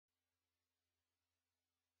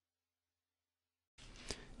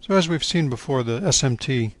So as we've seen before, the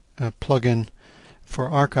SMT plugin for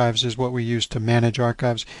archives is what we use to manage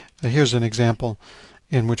archives. Here's an example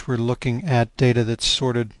in which we're looking at data that's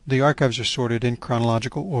sorted. The archives are sorted in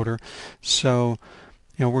chronological order. So,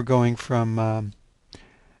 we're going from,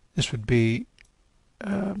 this would be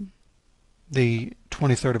the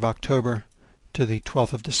 23rd of October to the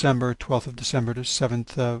 12th of December, 12th of December to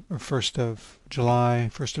 7th or 1st of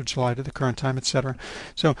July to the current time, etc.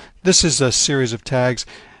 So this is a series of tags,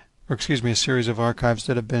 or excuse me, a series of archives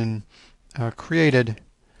that have been created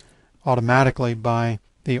automatically by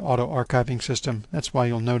the auto archiving system. That's why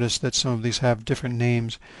you'll notice that some of these have different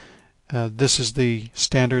names. This is the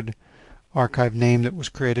standard archive name that was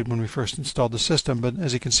created when we first installed the system, but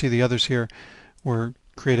as you can see, the others here were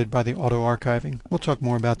created by the auto archiving. We'll talk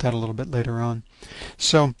more about that a little bit later on.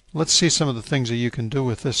 So let's see some of the things that you can do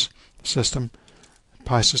with this system.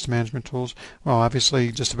 PI System Management Tools. Well,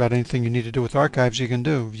 obviously, just about anything you need to do with archives you can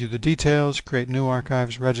do. View the details, create new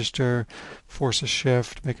archives, register, force a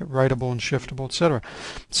shift, make it writable and shiftable, etc.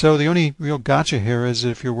 So the only real gotcha here is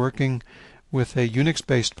if you're working with a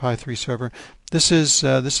Unix-based Pi 3 server, this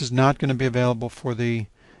is not going to be available for the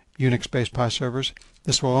Unix-based Pi servers.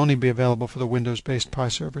 This will only be available for the Windows-based Pi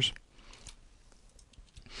servers.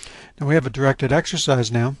 Now we have a directed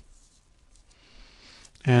exercise now,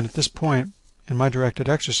 and at this point in my directed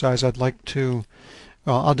exercise, I'd like to,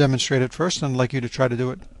 well, I'll demonstrate it first, and I'd like you to try to do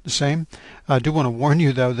it the same. I do want to warn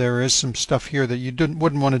you, though, there is some stuff here that you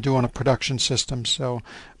wouldn't want to do on a production system, so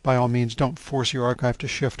by all means don't force your archive to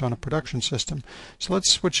shift on a production system. So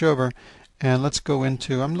let's switch over and let's go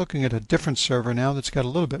into, I'm looking at a different server now that's got a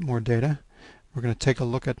little bit more data. We're going to take a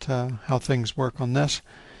look at how things work on this.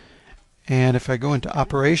 And if I go into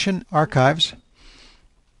Operation, Archives,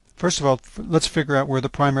 first of all, let's figure out where the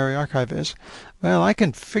primary archive is. Well, I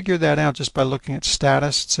can figure that out just by looking at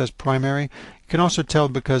status. It says primary. You can also tell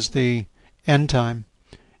because the end time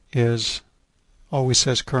always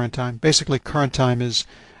says current time. Basically, current time is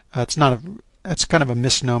it's kind of a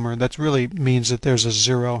misnomer. That really means that there's a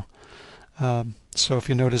zero. So if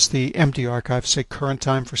you notice the empty archives say current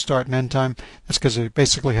time for start and end time, that's because they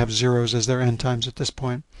basically have zeros as their end times at this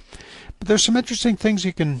point. But there's some interesting things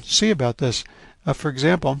you can see about this. For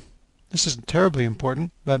example, this isn't terribly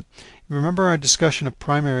important, but remember our discussion of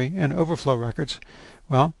primary and overflow records.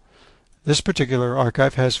 Well, this particular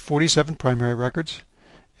archive has 47 primary records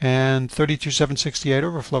and 32,768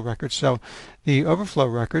 overflow records. So the overflow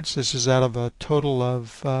records, this is out of a total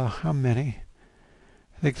of how many?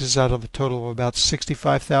 I think this is out of a total of about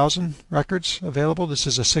 65,000 records available. This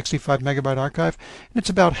is a 65 megabyte archive, and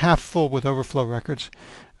it's about half full with overflow records.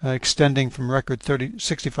 Extending from record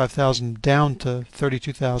 65,000 down to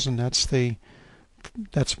 32,000.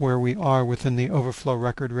 That's where we are within the overflow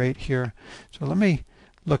record rate here. So let me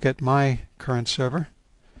look at my current server.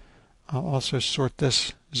 I'll also sort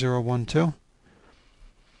this 0, 1, 2.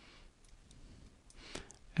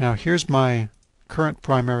 Now here's my current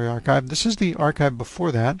primary archive. This is the archive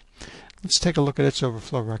before that. Let's take a look at its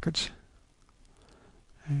overflow records.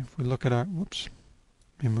 And if we look at our, whoops,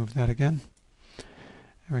 let me move that again.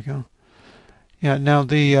 There we go. Yeah. Now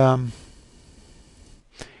the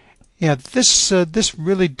this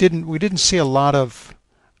really we didn't see a lot of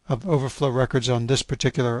overflow records on this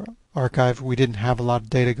particular archive. We didn't have a lot of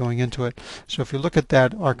data going into it. So if you look at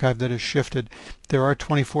that archive that is shifted, there are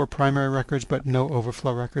 24 primary records, but no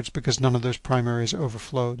overflow records because none of those primaries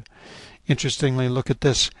overflowed. Interestingly, look at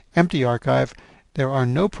this empty archive. There are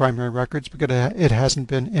no primary records because it hasn't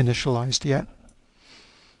been initialized yet.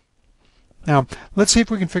 Now, let's see if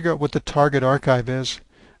we can figure out what the target archive is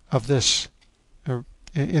of this,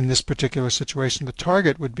 in this particular situation. The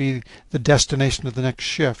target would be the destination of the next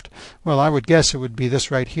shift. Well, I would guess it would be this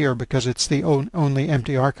right here because it's the only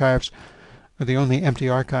empty archives, or the only empty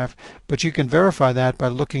archive. But you can verify that by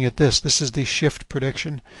looking at this. This is the shift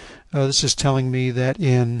prediction. This is telling me that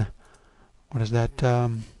in, what is that,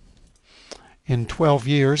 in 12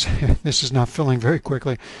 years, this is not filling very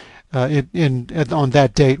quickly, on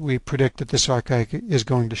that date, we predict that this archive is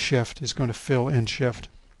going to shift, is going to fill and shift.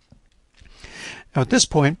 Now at this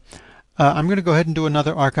point, I'm going to go ahead and do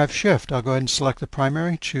another archive shift. I'll go ahead and select the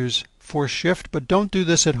primary, choose force shift, but don't do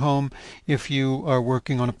this at home if you are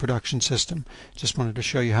working on a production system. Just wanted to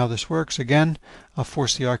show you how this works. Again, I'll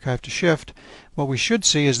force the archive to shift. What we should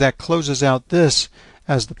see is that closes out this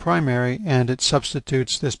as the primary, and it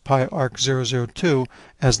substitutes this Pi Arc 002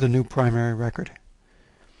 as the new primary record.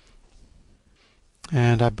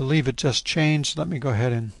 And I believe it just changed. Let me go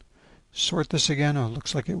ahead and sort this again. Oh, it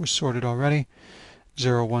looks like it was sorted already.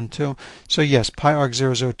 0, 1, 2. So yes, Pi Arc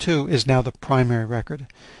 002 is now the primary record.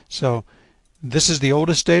 So this is the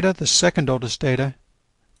oldest data. The second oldest data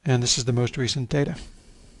and this is the most recent data.